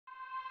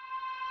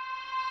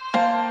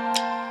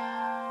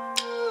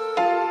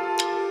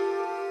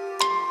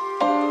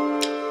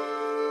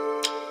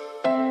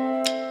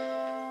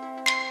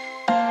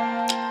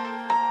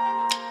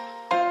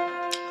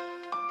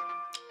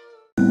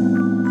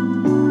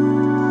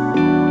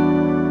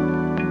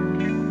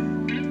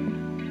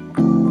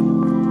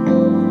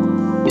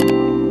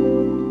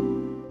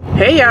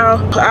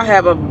y'all, I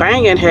have a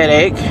banging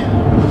headache.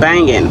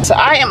 Banging. So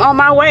I am on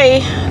my way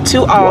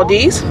to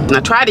Aldi's. And I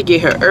tried to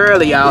get here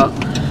early, y'all,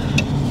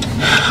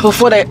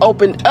 before they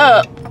opened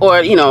up.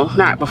 Or, you know,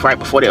 not right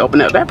before they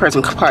opened up. That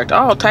person parked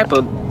all type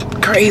of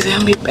crazy.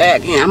 Let me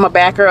back in. I'm gonna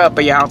back her up,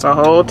 but y'all, so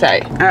hold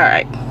tight. All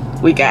right,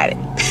 we got it.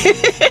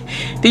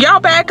 Do y'all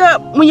back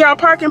up when y'all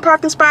parking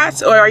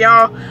spots, or are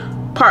y'all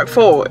park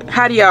forward?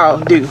 How do y'all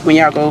do when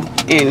y'all go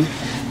in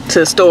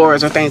to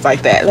stores or things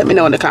like that? Let me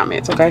know in the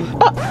comments, okay?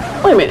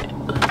 Oh, wait a minute.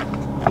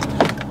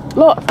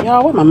 Look,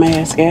 y'all, where my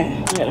mask at?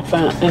 I gotta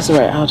find. That's all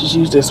right. I'll just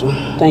use this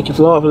one. Thank you,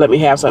 Lord, for letting me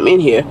have something in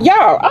here.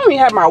 Y'all, I don't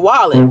even have my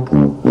wallet.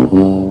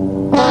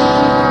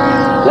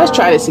 Let's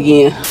try this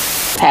again.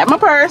 Have my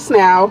purse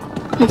now.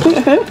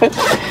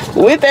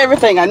 With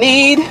everything I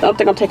need. I don't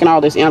think I'm taking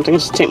all this in. I'm thinking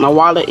just take my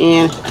wallet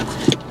in.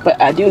 But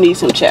I do need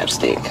some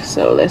chapstick.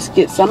 So let's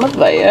get some of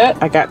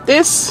that. I got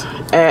this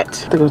at, I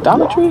think it was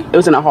Dollar Tree. It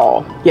was in a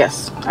haul.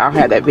 Yes, I'll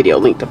have that video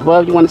linked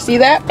above. You want to see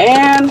that?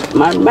 And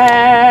my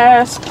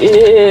mask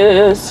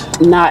is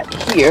not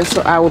here.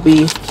 So I will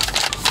be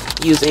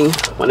using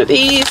one of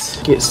these.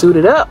 Get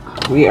suited up.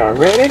 We are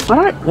ready. All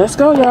right, let's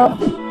go, y'all.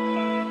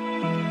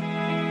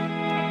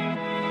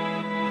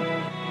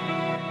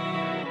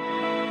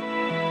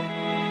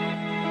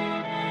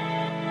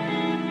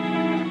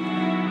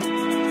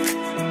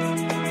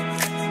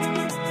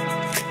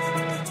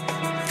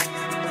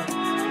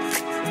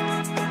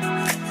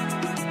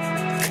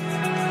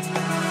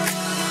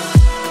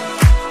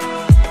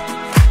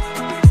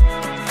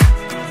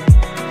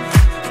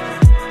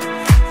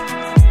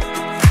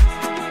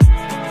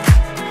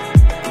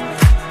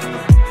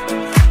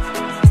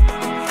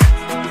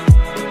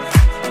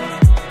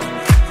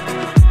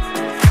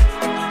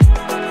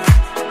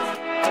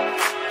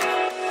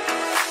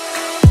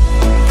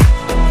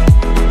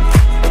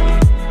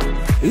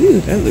 Ooh,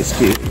 that looks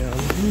cute, y'all. I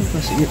don't know if I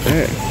should get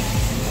that.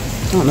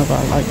 I don't know if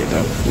I like it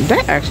though.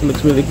 That actually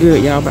looks really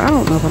good, y'all, but I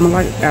don't know if I'm gonna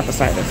like apple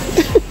cider.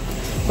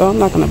 So I'm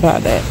not gonna buy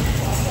that.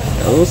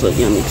 Those look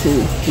yummy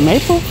too.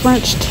 Maple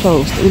French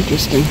toast,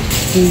 interesting.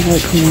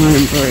 Like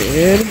Hawaiian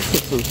bread.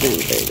 Put some thin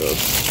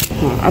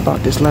bagels. I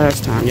bought this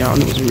last time, y'all,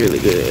 and it was really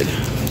good. I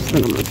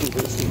think I'm gonna do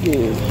this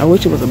again. I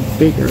wish it was a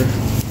bigger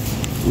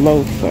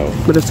loaf though,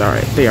 but it's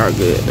alright. They are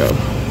good though.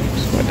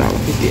 It's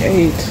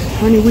 $1.58.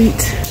 Honey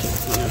wheat.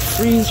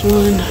 Freeze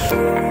one.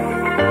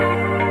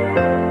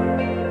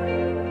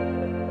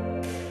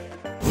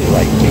 We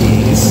like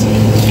these.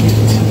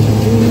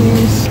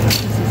 This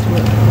is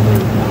what I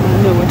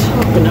know we're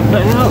talking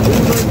about. We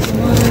like the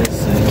ones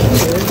like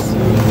this.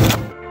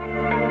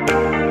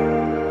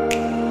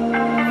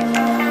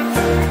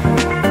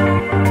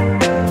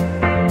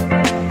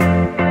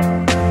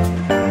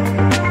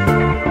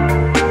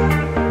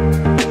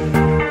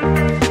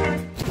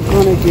 I'm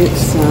gonna get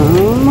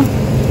some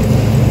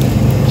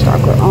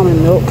chocolate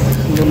almond milk.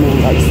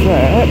 Lemon likes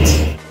that.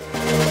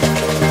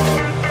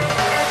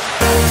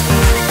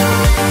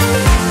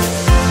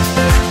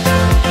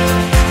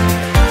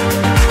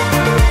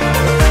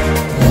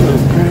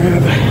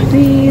 Grab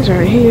these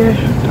right here.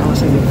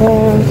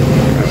 $1.75.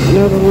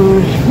 Another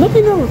one. Let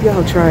me know if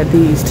y'all tried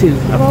these too.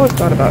 I've always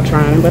thought about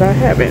trying them, but I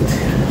haven't.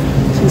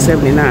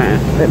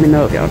 $2.79. Let me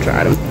know if y'all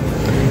tried them.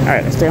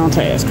 Alright, let's stay on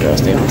task, girl.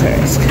 Stay on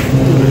task.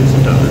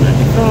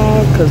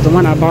 Because the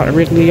one I bought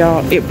originally,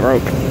 y'all, it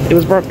broke. It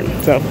was broken.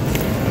 So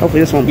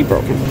hopefully this won't be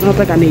broken. I don't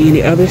think I need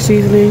any other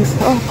seasonings.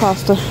 Oh,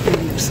 pasta.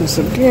 Some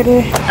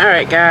spaghetti.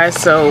 Alright guys,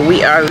 so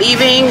we are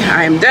leaving.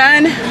 I'm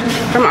done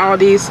from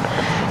Aldi's.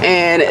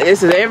 And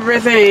this is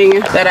everything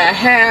that I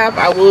have.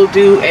 I will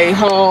do a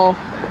haul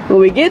when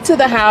we get to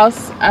the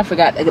house. I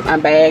forgot to get my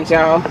bags,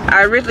 y'all.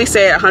 I originally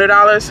said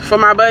 $100 for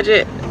my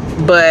budget,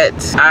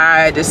 but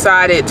I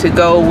decided to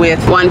go with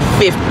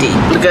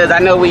 $150 because I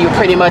know we were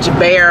pretty much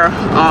bare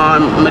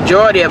on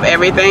majority of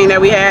everything that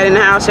we had in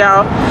the house,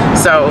 y'all.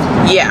 So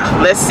yeah,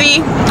 let's see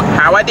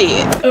how I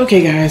did.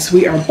 Okay guys,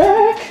 we are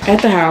back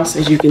at the house,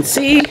 as you can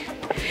see.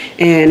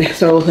 And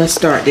so let's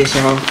start this,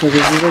 y'all, because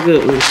this is a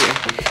good one here.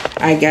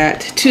 I got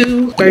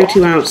two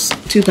 32-ounce,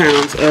 2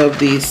 pounds of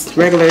these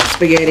regular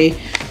spaghetti.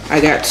 I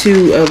got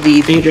 2 of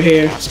the ginger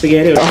hair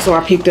spaghetti. Also,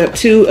 I picked up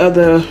 2 of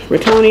the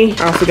rigatoni.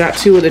 I also got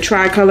 2 of the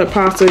tri-colored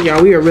pasta.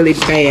 Y'all, we are really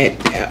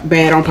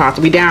bad on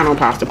pasta. We down on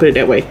pasta, put it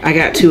that way. I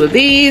got 2 of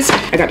these.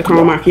 I got the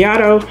caramel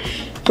macchiato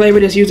flavor.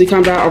 This usually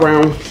comes out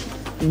around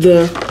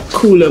the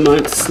cooler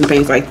months and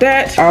things like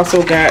that. I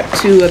also got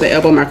 2 of the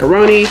elbow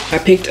macaroni. I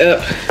picked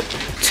up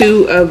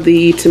 2 of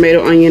the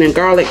tomato, onion, and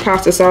garlic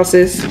pasta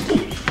sauces.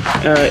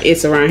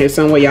 It's around here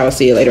somewhere. Y'all will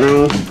see it later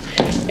on.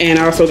 And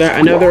I also got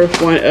another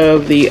one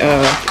of the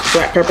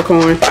black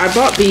peppercorn. I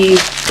bought these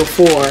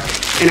before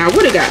and I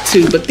would have got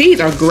 2, but these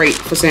are great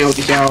for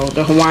sandwiches, y'all.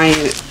 The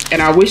Hawaiian,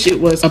 and I wish it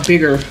was a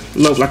bigger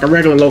loaf, like a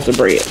regular loaf of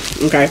bread,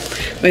 okay?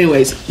 But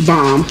anyways,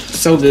 bomb,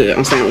 so good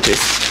on sandwiches.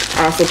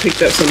 I also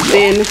picked up some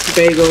thin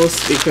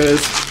bagels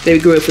because they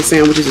were good for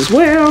sandwiches as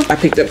well. I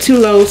picked up 2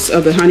 loaves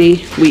of the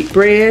honey wheat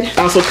bread.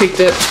 I also picked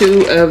up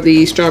 2 of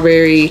the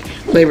strawberry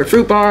flavored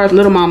fruit bars.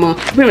 Little Mama,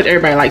 pretty much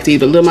everybody likes these,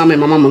 but Little Mama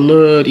and my mama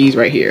love these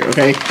right here,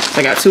 okay? So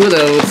I got 2 of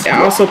those.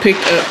 I also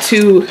picked up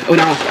 2, oh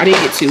no, I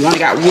didn't get 2. I only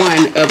got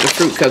 1 of the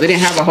fruit because they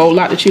didn't have a whole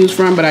lot to choose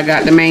from, but I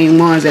got the main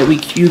ones that we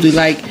usually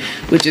like,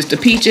 which is the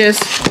peaches.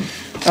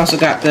 I also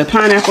got the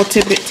pineapple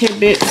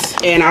tidbits,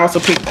 and I also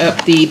picked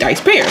up the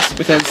diced pears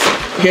because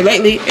here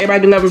lately,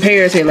 everybody been loving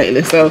pears here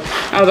lately. So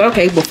I was like,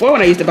 okay, before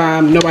when I used to buy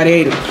them, nobody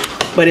ate them,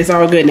 but it's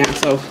all good now.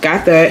 So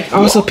got that. I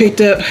also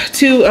picked up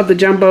 2 of the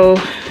jumbo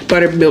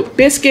buttermilk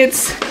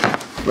biscuits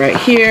right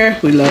here.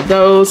 We love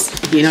those.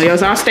 You know,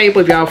 those are our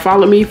staple. If y'all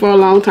follow me for a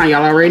long time,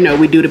 y'all already know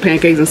we do the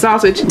pancakes and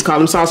sausage. We call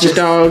them sausage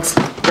dogs,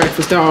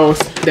 breakfast dogs.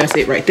 That's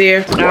it right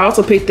there. I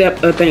also picked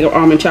up a thing of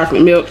almond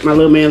chocolate milk. My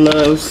little man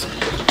loves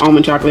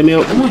almond chocolate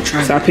milk,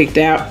 so I picked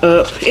that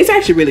up. It's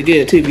actually really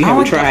good too if you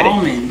haven't tried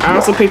it. I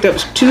also picked up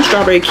 2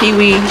 strawberry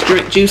kiwi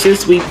drink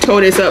juices. We tore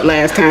this up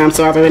last time,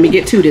 so I thought let me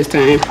get 2 this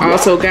time. I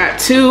also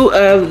got 2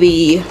 of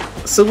the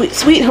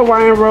sweet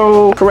Hawaiian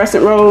roll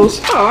crescent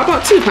rolls. Oh, I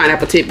bought 2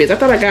 pineapple tidbits. I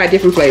thought I got a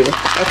different flavor.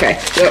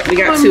 Okay, well, we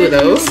got 2 of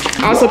those.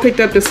 I also picked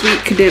up the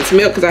sweet condensed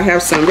milk because I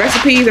have some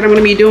recipes that I'm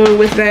gonna be doing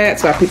with that,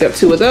 so I picked up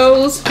 2 of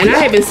those. And I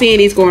have been seeing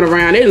these going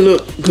around. They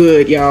look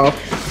good, y'all.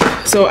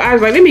 So I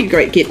was like, let me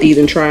get these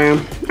and try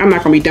them. I'm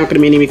not gonna be dunking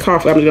them in any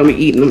coffee. I'm just gonna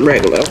be eating them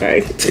regular,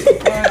 okay?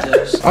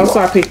 Also,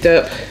 I picked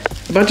up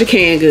a bunch of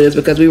canned goods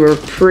because we were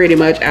pretty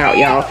much out,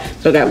 y'all.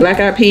 So I got black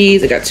eyed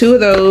peas. I got 2 of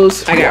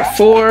those. I got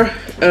 4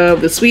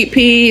 of the sweet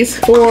peas,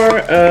 4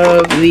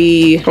 of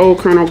the whole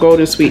kernel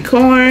golden sweet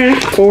corn,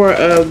 4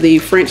 of the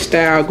French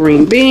style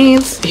green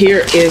beans.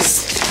 Here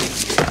is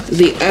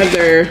the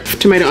other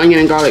tomato, onion,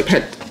 and garlic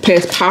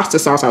pasta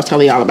sauce I was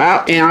telling y'all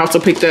about. And I also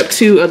picked up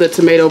 2 of the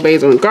tomato,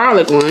 basil, and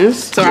garlic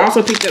ones. So I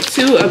also picked up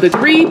 2 of the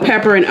 3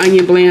 pepper and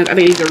onion blends. I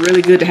think these are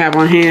really good to have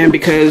on hand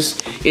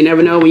because you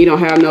never know when you don't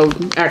have no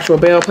actual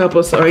bell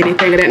peppers or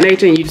anything of that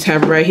nature, and you just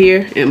have it right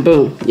here, and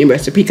boom, your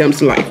recipe comes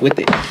to life with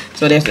it.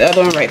 So there's the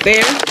other one right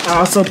there. I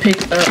also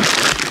picked up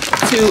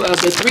 2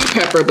 of the 3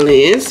 pepper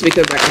blends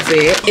because, like I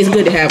said, it's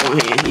good to have on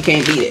hand. You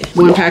can't beat it.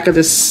 1 pack of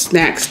the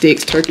snack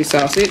sticks turkey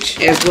sausage,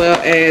 as well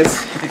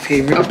as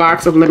a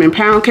box of lemon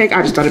pound cake.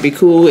 I just thought it'd be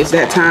cool. It's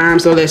that time,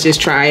 so let's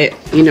just try it.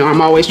 You know,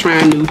 I'm always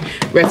trying new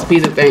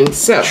recipes and things.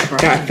 So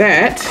got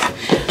that.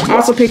 I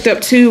also picked up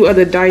 2 of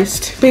the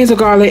diced basil,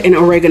 garlic, and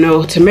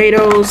oregano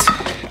tomatoes.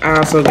 I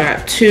also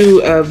got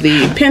 2 of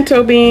the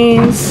pinto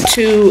beans,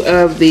 2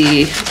 of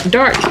the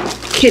dark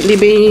kidney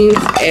beans,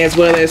 as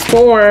well as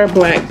 4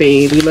 black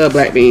beans. We love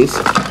black beans.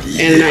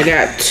 And then I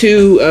got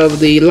 2 of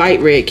the light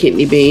red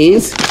kidney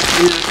beans.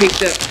 And then I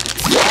picked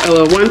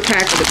up 1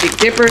 pack of the Big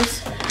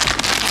Dippers.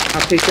 I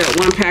picked up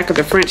 1 pack of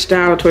the French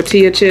style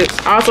tortilla chips.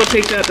 I also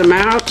picked up the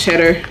mild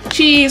cheddar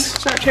cheese,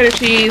 sharp cheddar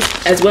cheese,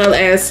 as well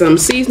as some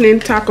seasoning,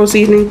 taco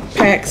seasoning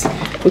packs.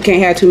 We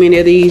can't have too many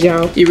of these,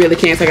 y'all. You really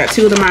can't. So I got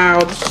 2 of the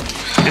mild,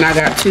 and I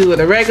got 2 of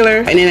the regular,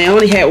 and then I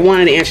only had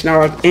 1 of the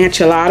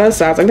enchiladas,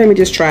 so I was like, let me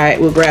just try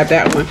it. We'll grab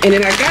that one. And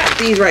then I got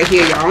these right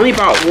here, y'all. I only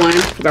bought 1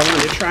 because I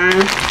wanted to try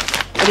them.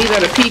 And these are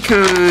the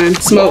pecan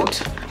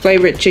smoked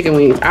flavored chicken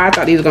wings. I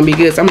thought these were gonna be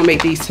good, so I'm gonna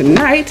make these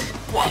tonight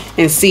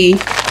and see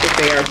if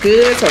they are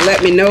good. So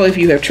let me know if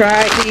you have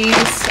tried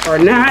these or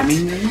not.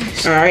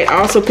 All right, I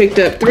also picked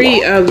up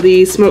 3 of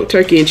the smoked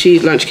turkey and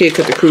cheese lunch kits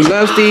because the crew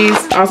loves these.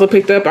 I also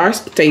picked up our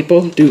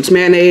staple, Duke's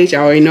mayonnaise.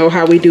 Y'all already know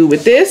how we do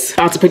with this.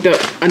 I also picked up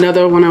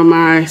another one of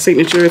my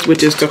signatures,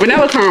 which is the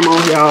vanilla caramel,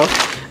 y'all.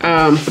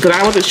 Because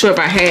I wasn't sure if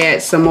I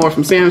had some more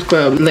from Sam's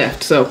Club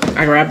left, so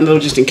I grabbed a little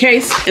just in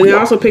case. And then I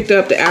also picked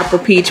up the apple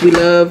peach. We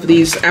love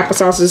these apple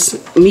sauces.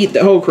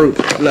 The whole group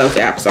loves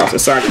the apple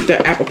sauces. So I picked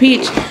up apple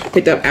peach,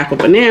 picked up apple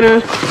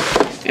banana,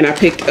 and I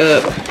picked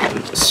up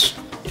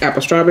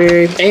apple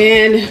strawberry.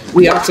 And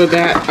we also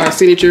got our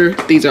signature.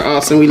 These are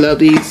awesome. We love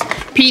these.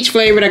 Peach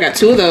flavored. I got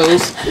 2 of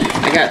those.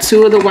 I got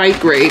 2 of the white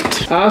grape.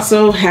 I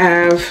also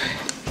have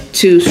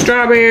 2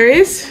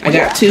 strawberries. I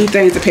got 2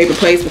 things of paper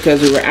plates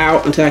because we were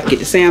out until I could get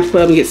to Sam's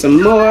Club and get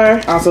some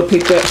more. Also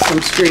picked up some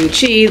string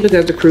cheese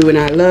because the crew and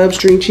I love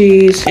string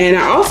cheese. And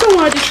I also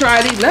wanted to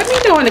try these. Let me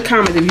know in the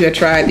comments if you have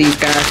tried these,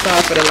 guys.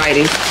 Sorry for the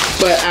lighting.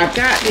 But I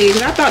got these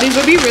and I thought these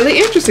would be really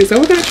interesting, so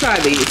we're gonna try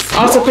these.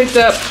 Also picked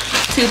up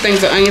 2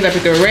 things of onions. I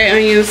picked up red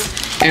onions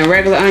and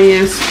regular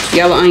onions,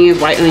 yellow onions,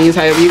 white onions,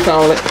 however you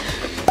call it.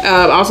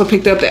 I also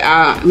picked up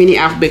the mini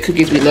alphabet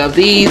cookies. We love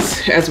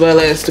these, as well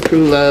as the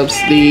crew loves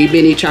the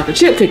mini chocolate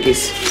chip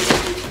cookies.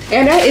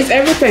 And that is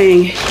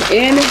everything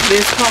in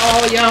this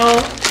haul, y'all.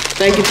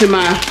 Thank you to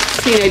my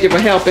teenager for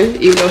helping,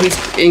 even though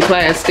he's in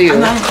class still.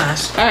 I'm not in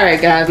class. All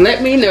right, guys,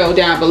 let me know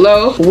down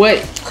below what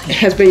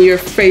has been your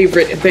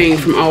favorite thing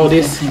from all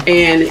this.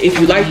 And if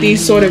you like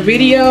these sort of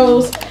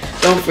videos,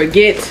 don't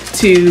forget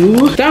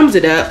to thumbs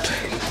it up.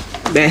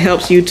 That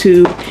helps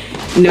YouTube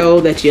know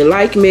that you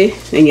like me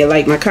and you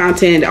like my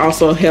content. It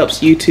also helps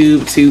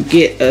YouTube to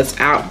get us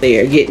out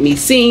there, get me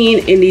seen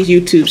in these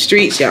YouTube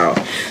streets, y'all.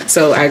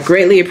 So I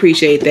greatly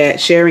appreciate that.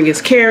 Sharing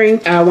is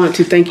caring. I want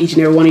to thank each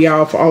and every one of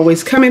y'all for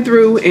always coming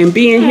through and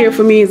being here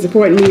for me and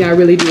supporting me. I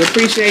really do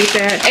appreciate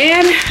that.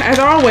 And as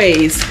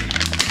always,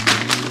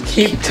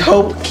 keep the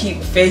hope,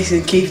 keep faith,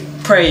 and keep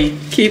praying.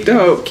 Keep the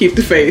hope, keep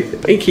the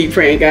faith, and keep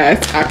praying,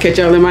 guys. I'll catch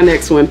y'all in my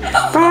next one.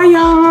 Bye,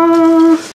 y'all.